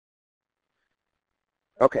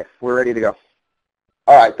Okay, we're ready to go.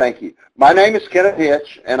 All right, thank you. My name is Kenneth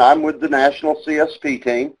Hitch, and I'm with the National CSP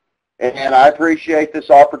team, and I appreciate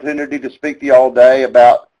this opportunity to speak to you all day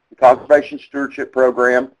about the Conservation Stewardship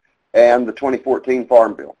Program and the 2014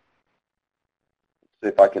 Farm Bill. Let's see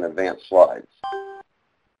if I can advance slides.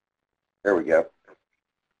 There we go.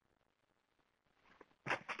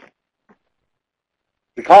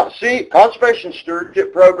 The Conservation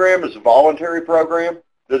Stewardship Program is a voluntary program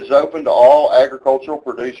that is open to all agricultural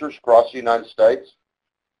producers across the United States.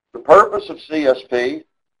 The purpose of CSP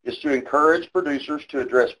is to encourage producers to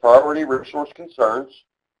address priority resource concerns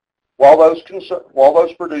while those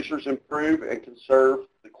producers improve and conserve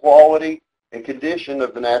the quality and condition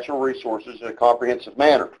of the natural resources in a comprehensive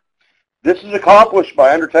manner. This is accomplished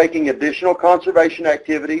by undertaking additional conservation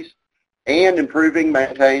activities and improving,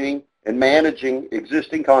 maintaining, and managing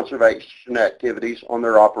existing conservation activities on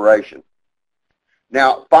their operation.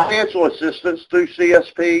 Now, financial assistance through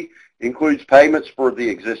CSP includes payments for the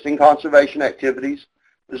existing conservation activities,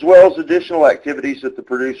 as well as additional activities that the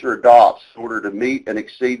producer adopts in order to meet and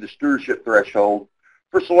exceed the stewardship threshold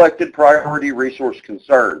for selected priority resource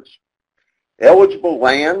concerns. Eligible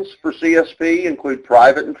lands for CSP include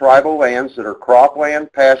private and tribal lands that are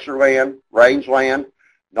cropland, pasture land, rangeland,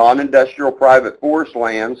 non-industrial private forest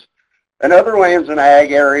lands, and other lands in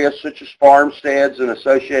ag areas such as farmsteads and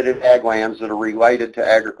associated ag lands that are related to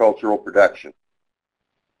agricultural production.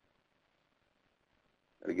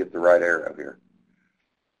 Let me get the right arrow here.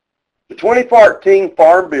 The 2014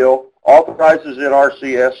 Farm Bill authorizes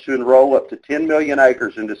NRCS to enroll up to 10 million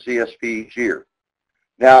acres into CSP each year.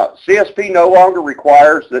 Now, CSP no longer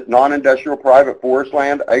requires that non-industrial private forest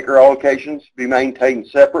land acre allocations be maintained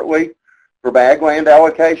separately from ag land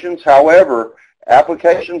allocations. However,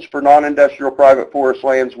 applications for non-industrial private forest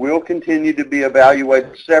lands will continue to be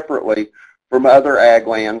evaluated separately from other ag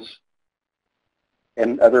lands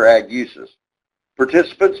and other ag uses.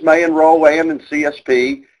 Participants may enroll land in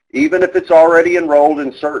CSP even if it's already enrolled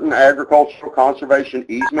in certain agricultural conservation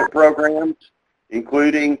easement programs,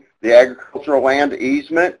 including the Agricultural Land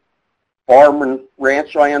Easement, Farm and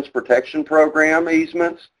Ranch Lands Protection Program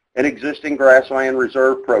easements, and existing Grassland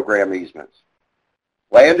Reserve Program easements.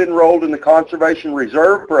 Land enrolled in the Conservation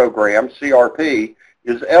Reserve Program, CRP,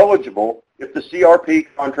 is eligible if the CRP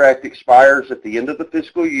contract expires at the end of the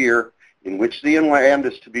fiscal year in which the land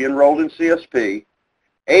is to be enrolled in CSP,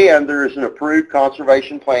 and there is an approved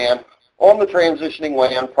conservation plan on the transitioning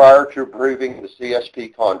land prior to approving the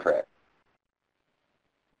CSP contract.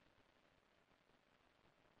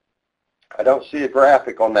 I don't see a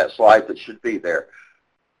graphic on that slide that should be there.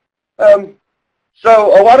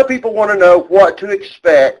 So a lot of people want to know what to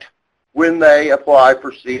expect when they apply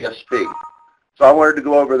for CSP. So I wanted to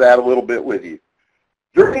go over that a little bit with you.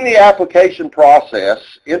 During the application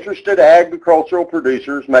process, interested agricultural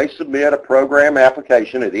producers may submit a program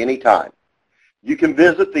application at any time. You can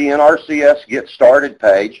visit the NRCS Get Started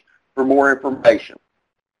page for more information.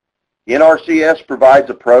 NRCS provides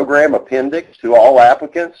a program appendix to all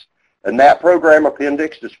applicants, and that program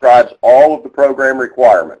appendix describes all of the program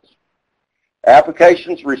requirements.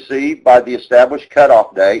 Applications received by the established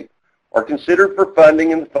cutoff date are considered for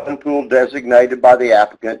funding in the fund pool designated by the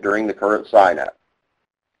applicant during the current sign-up.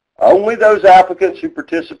 Only those applicants who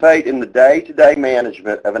participate in the day-to-day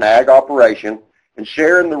management of an ag operation and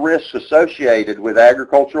share in the risks associated with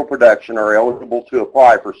agricultural production are eligible to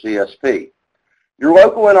apply for CSP. Your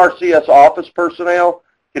local NRCS office personnel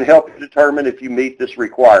can help you determine if you meet this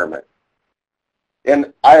requirement.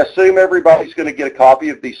 And I assume everybody's going to get a copy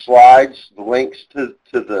of these slides. The links to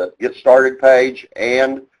the Get Started page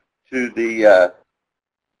and to the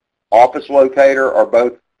office locator are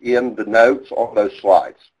both in the notes on those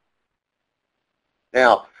slides.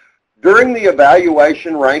 Now, during the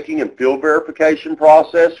evaluation, ranking, and field verification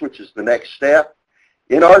process, which is the next step,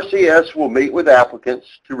 NRCS will meet with applicants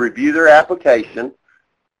to review their application,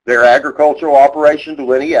 their agricultural operation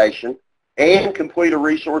delineation, and complete a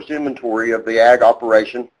resource inventory of the ag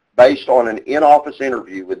operation based on an in-office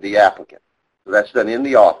interview with the applicant. So that's done in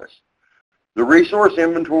the office. The resource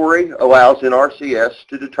inventory allows NRCS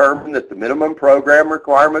to determine that the minimum program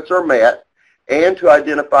requirements are met and to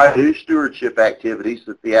identify new stewardship activities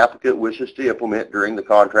that the applicant wishes to implement during the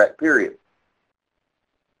contract period.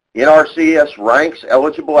 NRCS ranks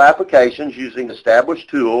eligible applications using established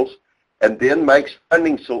tools and then makes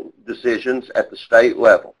funding decisions at the state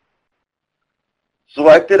level.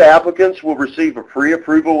 Selected applicants will receive a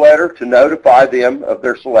pre-approval letter to notify them of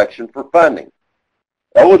their selection for funding.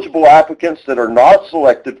 Eligible applicants that are not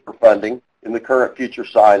selected for funding in the current future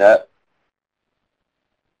sign-up,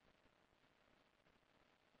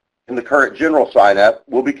 in the current general sign-up,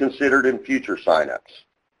 will be considered in future sign-ups.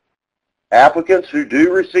 Applicants who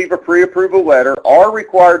do receive a pre-approval letter are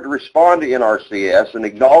required to respond to NRCS and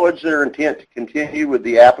acknowledge their intent to continue with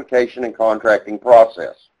the application and contracting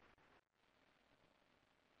process.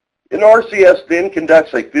 NRCS then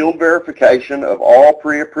conducts a field verification of all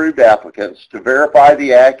pre-approved applicants to verify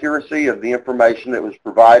the accuracy of the information that was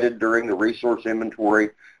provided during the resource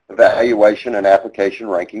inventory evaluation and application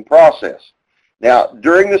ranking process. Now,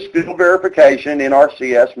 during this field verification,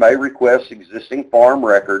 NRCS may request existing farm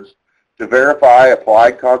records to verify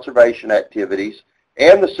applied conservation activities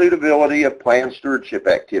and the suitability of planned stewardship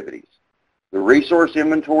activities. The resource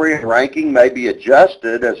inventory and ranking may be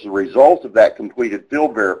adjusted as a result of that completed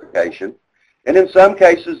field verification, and in some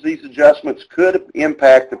cases these adjustments could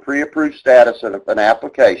impact the pre-approved status of an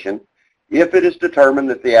application if it is determined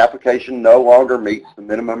that the application no longer meets the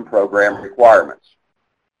minimum program requirements.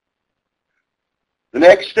 The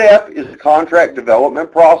next step is the contract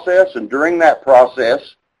development process, and during that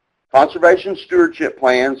process, conservation stewardship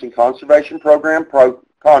plans and conservation program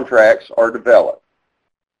contracts are developed.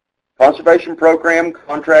 Conservation program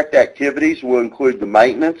contract activities will include the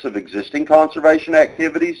maintenance of existing conservation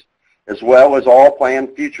activities as well as all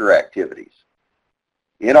planned future activities.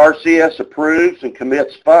 NRCS approves and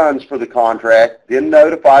commits funds for the contract, then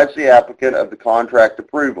notifies the applicant of the contract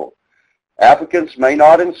approval. Applicants may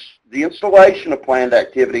not, the installation of planned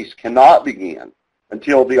activities cannot begin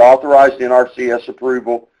until the authorized NRCS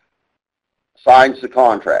approval signs the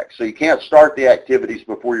contract. So you can't start the activities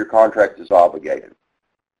before your contract is obligated.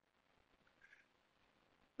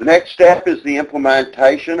 The next step is the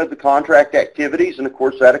implementation of the contract activities, and of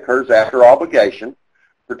course that occurs after obligation.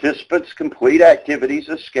 Participants complete activities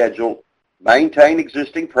as scheduled, maintain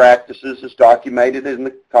existing practices as documented in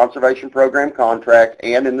the Conservation Program contract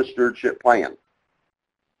and in the Stewardship Plan.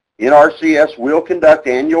 NRCS will conduct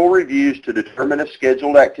annual reviews to determine if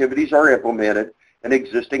scheduled activities are implemented and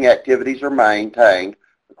existing activities are maintained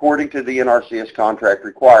according to the NRCS contract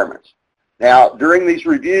requirements. Now, during these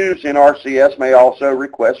reviews, NRCS may also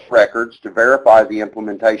request records to verify the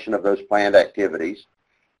implementation of those planned activities.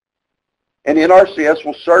 And NRCS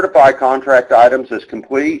will certify contract items as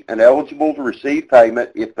complete and eligible to receive payment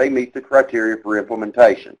if they meet the criteria for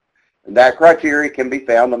implementation. And that criteria can be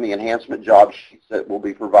found on the enhancement job sheets that will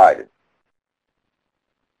be provided.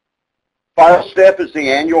 Final step is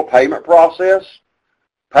the annual payment process.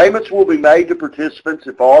 Payments will be made to participants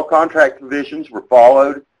if all contract provisions were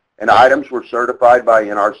followed and items were certified by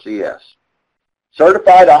NRCS.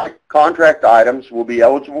 Certified contract items will be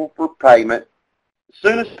eligible for payment as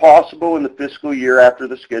soon as possible in the fiscal year after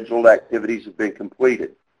the scheduled activities have been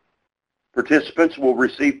completed. Participants will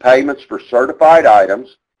receive payments for certified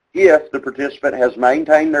items if the participant has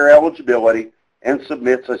maintained their eligibility and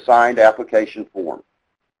submits a signed application form.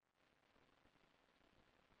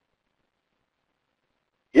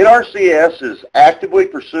 NRCS is actively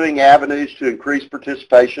pursuing avenues to increase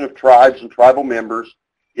participation of tribes and tribal members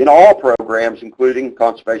in all programs, including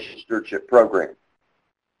Conservation Stewardship Program.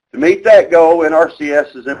 To meet that goal,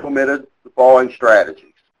 NRCS has implemented the following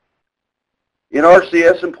strategies.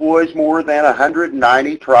 NRCS employs more than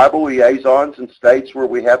 190 tribal liaisons in states where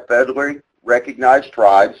we have federally recognized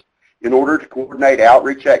tribes in order to coordinate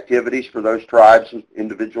outreach activities for those tribes and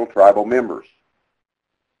individual tribal members.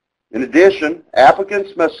 In addition,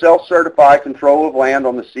 applicants must self-certify control of land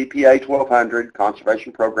on the CPA 1200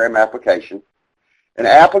 Conservation Program application, and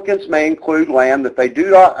applicants may include land that they do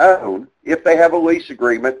not own if they have a lease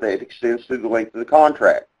agreement that extends through the length of the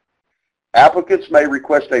contract. Applicants may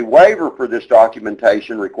request a waiver for this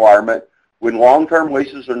documentation requirement when long-term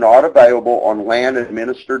leases are not available on land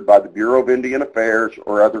administered by the Bureau of Indian Affairs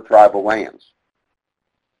or other tribal lands.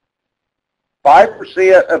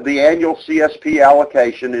 5% of the annual CSP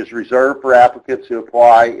allocation is reserved for applicants who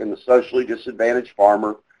apply in the socially disadvantaged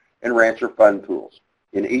farmer and rancher fund pools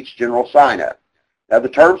in each general sign-up. Now, the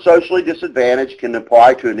term socially disadvantaged can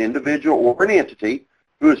apply to an individual or an entity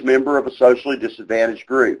who is a member of a socially disadvantaged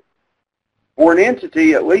group. For an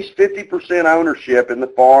entity, at least 50% ownership in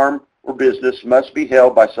the farm or business must be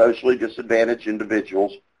held by socially disadvantaged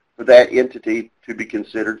individuals for that entity to be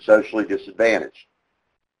considered socially disadvantaged.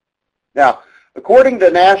 Now, according to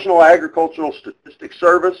the National Agricultural Statistics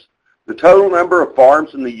Service, the total number of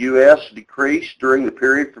farms in the U.S. decreased during the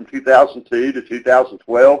period from 2002 to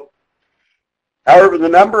 2012. However, the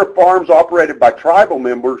number of farms operated by tribal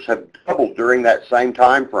members have doubled during that same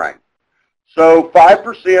time frame. So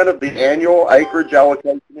 5% of the annual acreage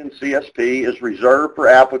allocation in CSP is reserved for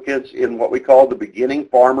applicants in what we call the beginning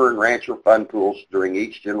farmer and rancher fund pools during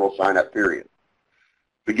each general sign-up period.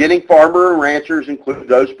 Beginning farmer and ranchers include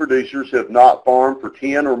those producers who have not farmed for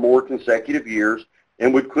 10 or more consecutive years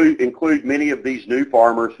and would include many of these new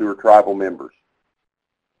farmers who are tribal members.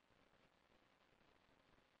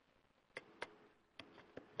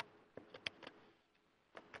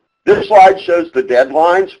 This slide shows the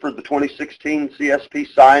deadlines for the 2016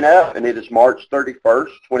 CSP sign-up, and it is March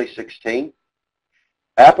 31st, 2016.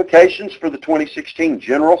 Applications for the 2016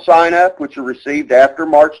 general sign-up, which are received after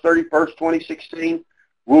March 31st, 2016,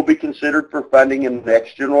 will be considered for funding in the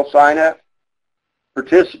next general sign-up.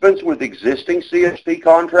 Participants with existing CSP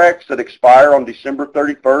contracts that expire on December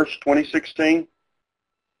 31st, 2016,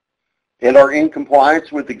 and are in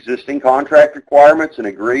compliance with existing contract requirements and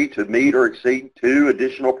agree to meet or exceed 2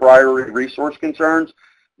 additional priority resource concerns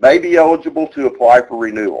may be eligible to apply for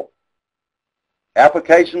renewal.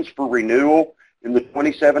 Applications for renewal in the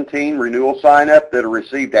 2017 renewal sign-up that are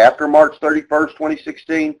received after March 31st,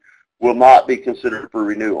 2016 will not be considered for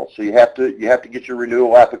renewal. So you have to get your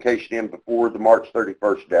renewal application in before the March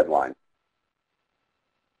 31st deadline.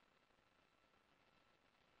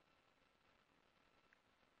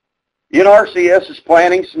 NRCS is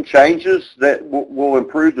planning some changes that will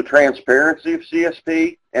improve the transparency of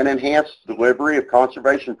CSP and enhance the delivery of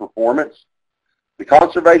conservation performance. The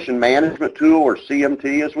Conservation Management Tool, or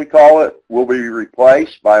CMT as we call it, will be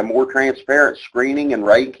replaced by a more transparent screening and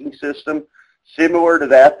ranking system similar to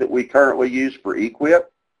that we currently use for EQIP.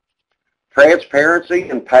 Transparency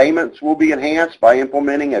and payments will be enhanced by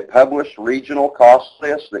implementing a published regional cost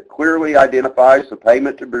list that clearly identifies the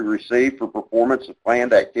payment to be received for performance of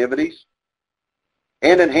planned activities.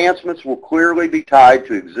 And enhancements will clearly be tied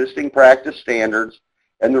to existing practice standards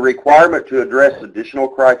and the requirement to address additional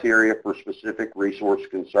criteria for specific resource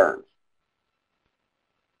concerns.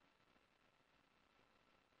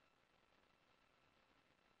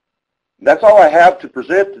 That's all I have to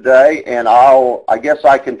present today, and I guess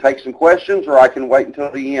I can take some questions, or I can wait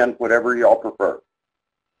until the end, whatever y'all prefer.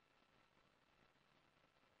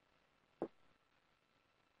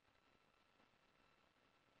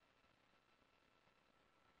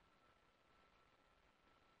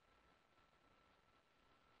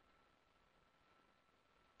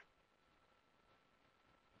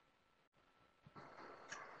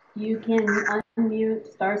 You can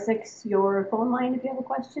unmute *6 your phone line if you have a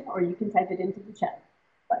question, or you can type it into the chat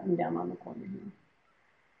button down on the corner here.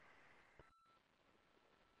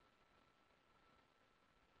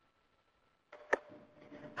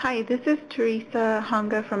 Hi, this is Teresa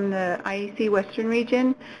Honga from the IEC Western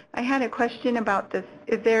Region. I had a question about this.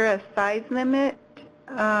 Is there a size limit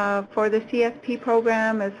for the CSP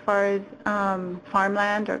program as far as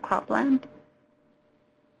farmland or cropland?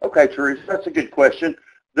 Okay, Teresa, that's a good question.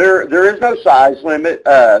 There is no size limit.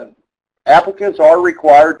 Applicants are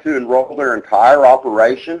required to enroll their entire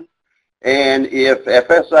operation, and if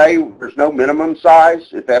FSA, there's no minimum size.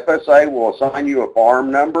 If FSA will assign you a farm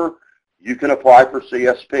number, you can apply for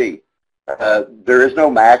CSP. There is no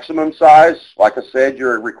maximum size. Like I said,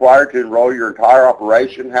 you're required to enroll your entire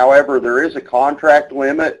operation. However, there is a contract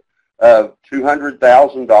limit of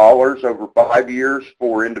 $200,000 over 5 years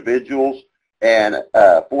for individuals and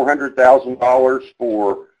 $400,000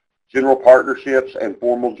 for general partnerships and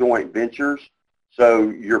formal joint ventures. So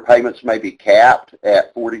your payments may be capped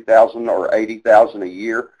at $40,000 or $80,000 a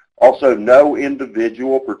year. Also, no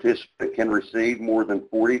individual participant can receive more than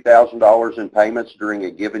 $40,000 in payments during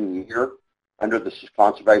a given year under the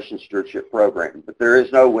Conservation Stewardship Program. But there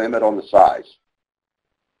is no limit on the size.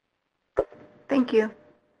 Thank you.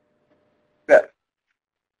 Bet.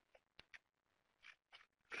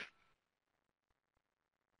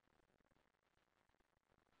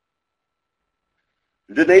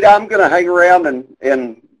 Danita, I'm going to hang around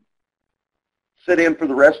and sit in for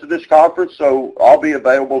the rest of this conference, so I'll be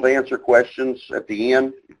available to answer questions at the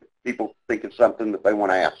end if people think of something that they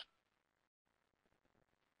want to ask.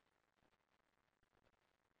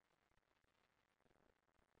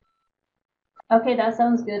 Okay, that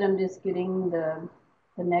sounds good. I'm just getting the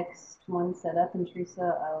next one set up, and Teresa,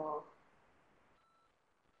 I will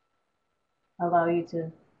allow you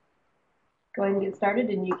to go ahead and get started,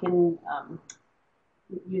 and you can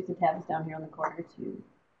use the tabs down here on the corner to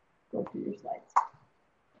go through your slides.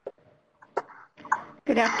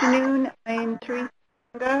 Good afternoon. I'm Teresa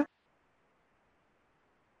Honga.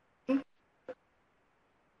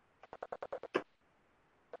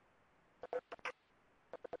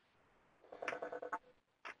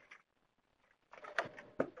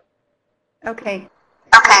 Okay.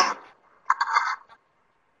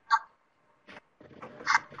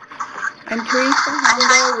 I'm Teresa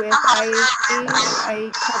Honga with IEC. I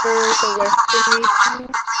cover the Western region.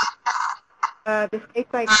 The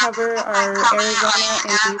states I cover are Arizona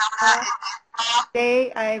and Utah.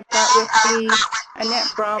 Today I've got with me Annette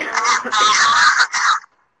Bravo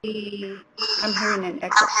I'm hearing an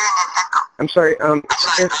echo. I'm sorry.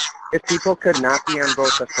 If people could not be on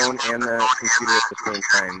both the phone and the computer at the same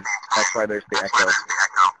time, that's why there's the echo.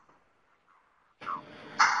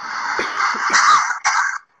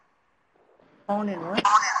 Phone and what?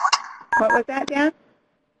 What was that, Dan?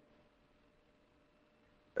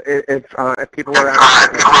 If people are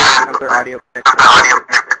on their audio connection,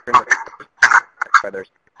 that's why there's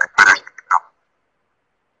the echo.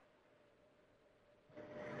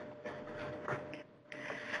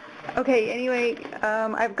 Okay, anyway,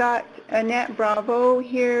 I've got Annette Bravo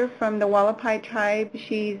here from the Wallapai Tribe.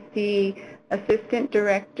 She's the Assistant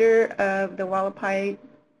Director of the Wallapai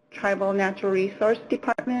Tribal Natural Resource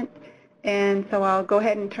Department. And so I'll go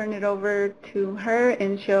ahead and turn it over to her,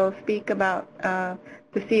 and she'll speak about the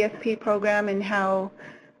CSP program and how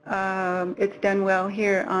it's done well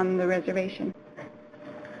here on the reservation.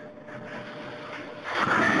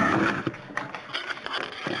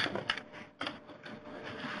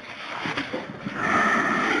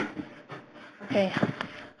 Okay.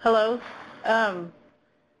 Hello. I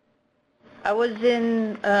was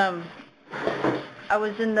in the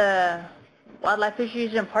Wildlife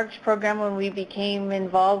Fisheries and Parks program when we became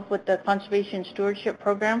involved with the Conservation Stewardship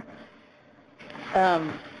Program. So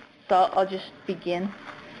I'll just begin.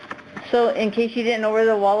 So in case you didn't know where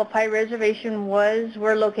the Wallapai Reservation was,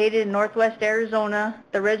 we're located in northwest Arizona.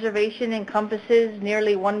 The reservation encompasses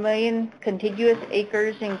nearly 1 million contiguous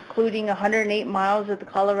acres, including 108 miles of the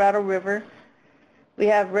Colorado River. We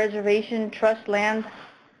have reservation trust land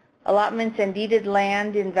allotments and deeded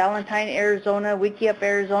land in Valentine, Arizona, Wickiup,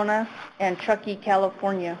 Arizona, and Truckee,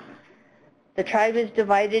 California. The tribe is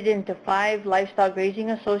divided into 5 livestock grazing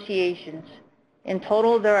associations. In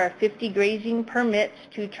total, there are 50 grazing permits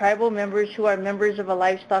to tribal members who are members of a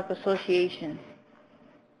livestock association.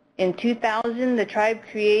 In 2000, the tribe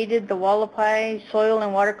created the Wallapai Soil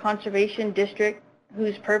and Water Conservation District,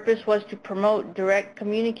 whose purpose was to promote direct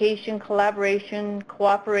communication, collaboration,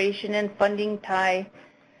 cooperation, and funding tie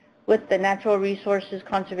with the Natural Resources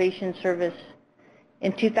Conservation Service.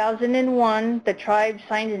 In 2001, the tribe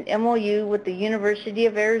signed an MOU with the University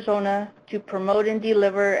of Arizona to promote and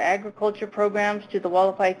deliver agriculture programs to the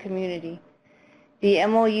Wallapai community. The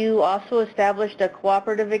MOU also established a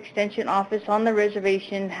cooperative extension office on the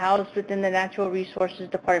reservation housed within the Natural Resources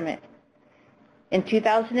Department. In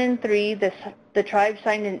 2003, the tribe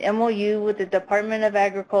signed an MOU with the Department of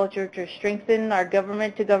Agriculture to strengthen our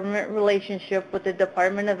government-to-government relationship with the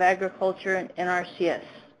Department of Agriculture and NRCS.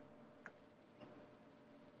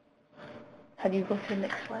 How do you go to the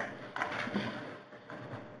next slide?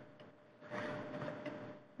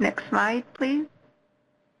 Next slide, please.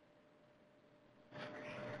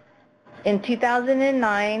 In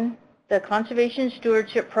 2009, the Conservation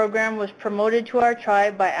Stewardship Program was promoted to our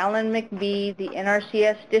tribe by Alan McBee, the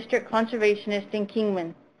NRCS District Conservationist in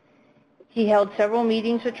Kingman. He held several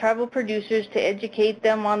meetings with tribal producers to educate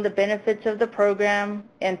them on the benefits of the program,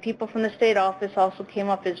 and people from the state office also came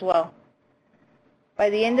up as well. By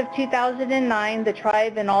the end of 2009, the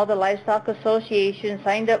tribe and all the livestock associations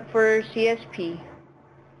signed up for CSP.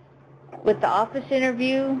 With the office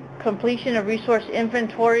interview, completion of resource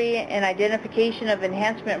inventory, and identification of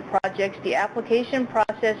enhancement projects, the application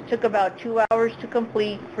process took about 2 hours to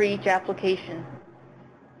complete for each application.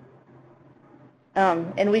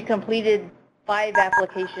 And we completed 5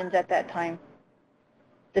 applications at that time.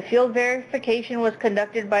 The field verification was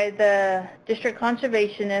conducted by the district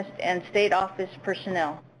conservationist and state office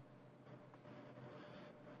personnel.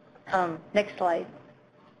 Next slide.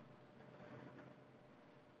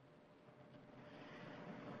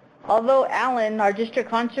 Although Alan, our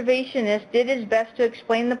district conservationist, did his best to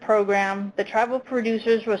explain the program, the tribal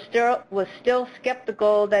producers was still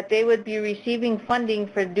skeptical that they would be receiving funding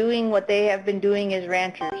for doing what they have been doing as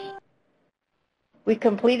ranchers. We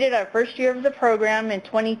completed our first year of the program in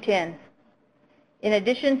 2010. In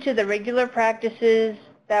addition to the regular practices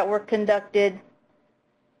that were conducted,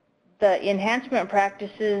 the enhancement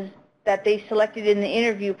practices that they selected in the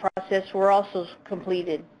interview process were also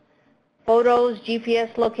completed. Photos,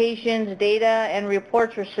 GPS locations, data, and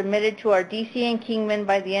reports were submitted to our DC in Kingman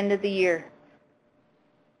by the end of the year.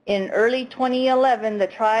 In early 2011, the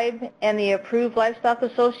tribe and the approved livestock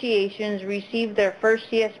associations received their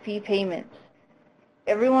first CSP payments.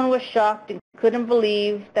 Everyone was shocked and couldn't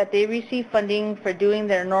believe that they received funding for doing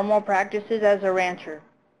their normal practices as a rancher.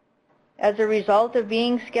 As a result of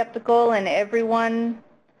being skeptical and everyone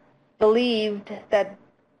believed that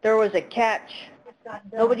there was a catch,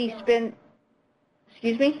 nobody spent,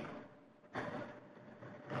 excuse me?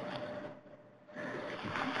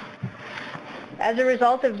 As a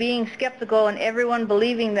result of being skeptical and everyone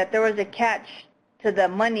believing that there was a catch to the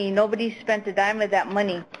money. Nobody spent a dime of that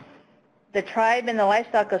money. The tribe and the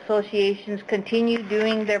livestock associations continue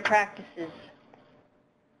doing their practices.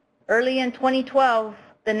 Early in 2012,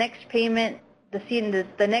 the next payment, the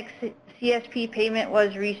next CSP payment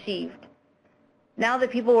was received. Now the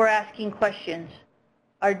people were asking questions.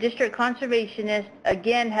 Our district conservationists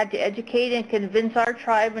again had to educate and convince our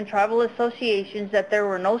tribe and tribal associations that there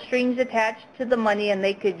were no strings attached to the money and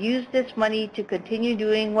they could use this money to continue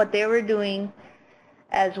doing what they were doing,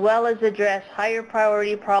 as well as address higher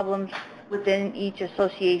priority problems within each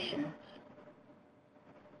association.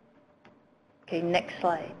 Okay, next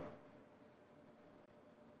slide.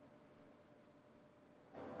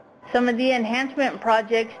 Some of the enhancement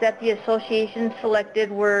projects that the association selected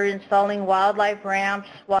were installing wildlife ramps,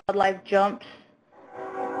 wildlife jumps,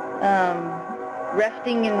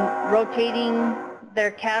 resting and rotating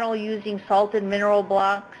their cattle using salt and mineral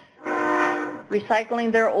blocks, recycling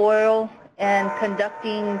their oil, and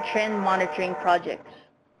conducting trend monitoring projects.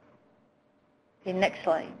 Okay, next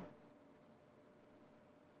slide.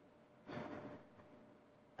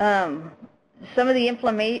 Some of the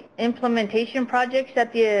implementation projects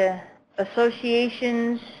that the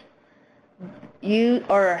associations use,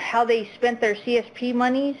 or how they spent their CSP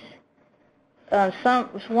monies. Some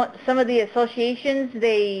of the associations,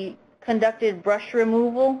 they conducted brush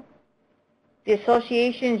removal. The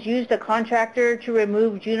associations used a contractor to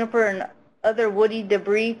remove juniper and other woody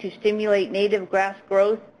debris to stimulate native grass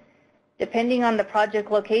growth. Depending on the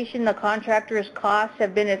project location, the contractor's costs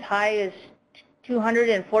have been as high as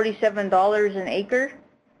 $247 an acre.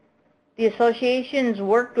 The associations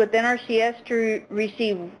worked with NRCS to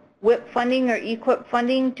receive WIP funding or EQIP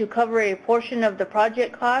funding to cover a portion of the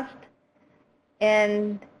project cost,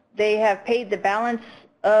 and they have paid the balance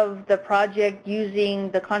of the project using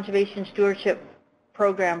the Conservation Stewardship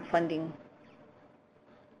Program funding.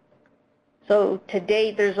 So to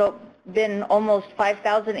date, there's been almost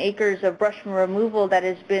 5,000 acres of brush removal that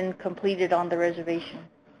has been completed on the reservation.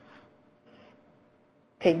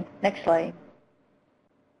 Okay, next slide.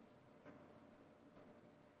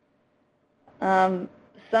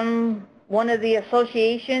 One of the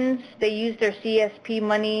associations, they used their CSP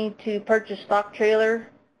money to purchase stock trailer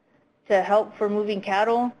to help for moving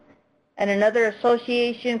cattle, and another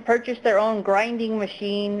association purchased their own grinding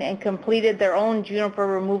machine and completed their own juniper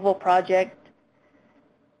removal project.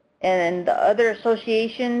 And the other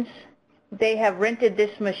associations, they have rented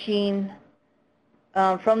this machine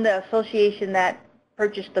from the association that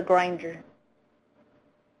purchased the grinder.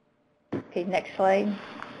 Okay, next slide.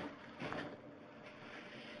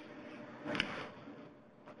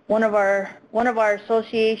 One of our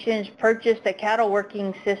associations purchased a cattle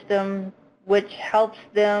working system which helps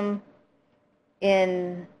them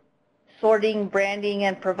in sorting, branding,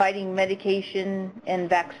 and providing medication and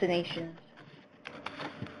vaccinations.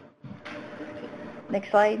 Next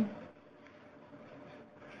slide.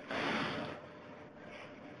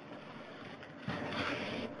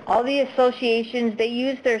 All the associations, they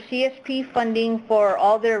use their CSP funding for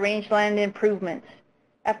all their rangeland improvements.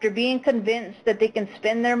 After being convinced that they can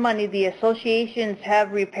spend their money, the associations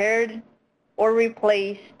have repaired or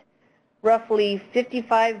replaced roughly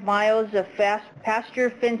 55 miles of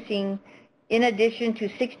pasture fencing in addition to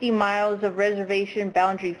 60 miles of reservation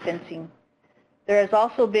boundary fencing. There has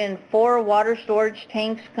also been 4 water storage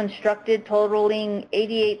tanks constructed totaling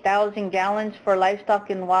 88,000 gallons for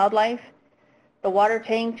livestock and wildlife. The water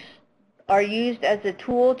tanks are used as a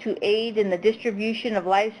tool to aid in the distribution of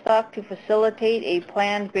livestock to facilitate a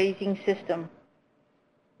planned grazing system.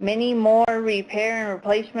 Many more repair and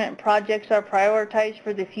replacement projects are prioritized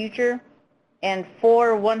for the future, and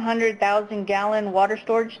 4 100,000-gallon water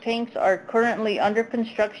storage tanks are currently under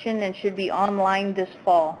construction and should be online this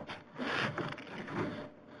fall.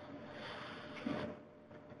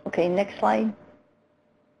 Okay, next slide.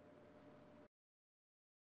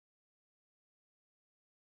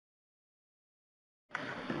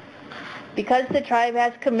 Because the tribe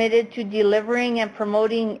has committed to delivering and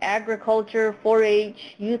promoting agriculture,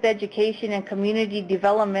 4-H, youth education, and community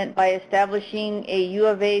development by establishing a U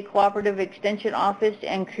of A cooperative extension office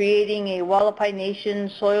and creating a Hualapai Nation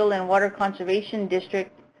Soil and Water Conservation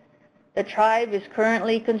District, the tribe is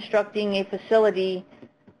currently constructing a facility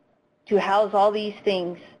to house all these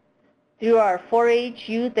things. Through our 4-H,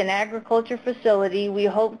 youth, and agriculture facility, we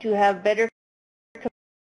hope to have better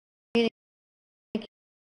community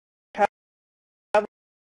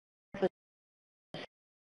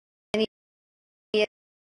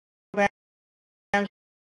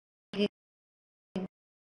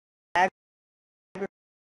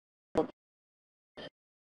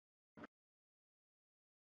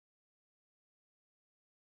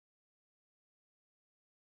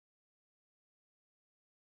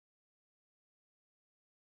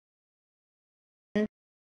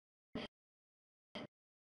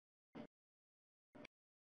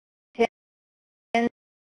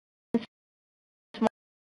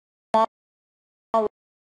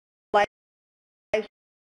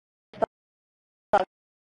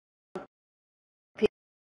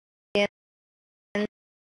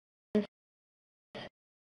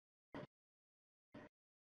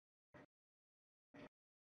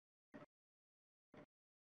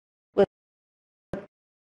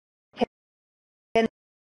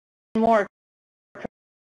more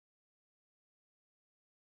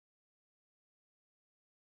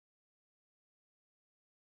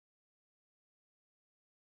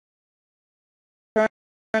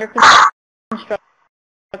construction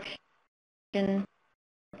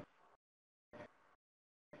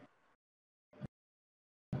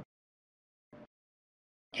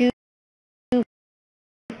to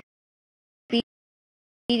feed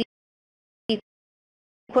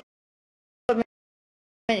equipment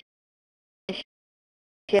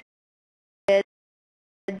sheds,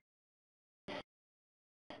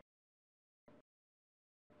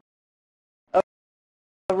 a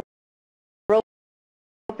roping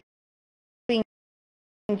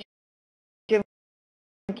gym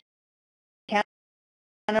canopy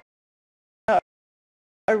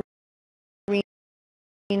arena,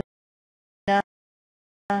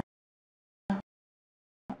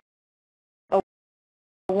 a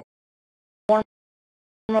warm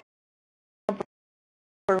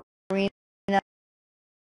arena,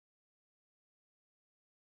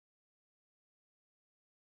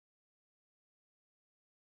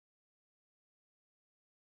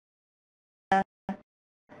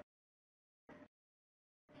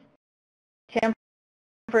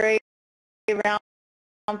 temporary round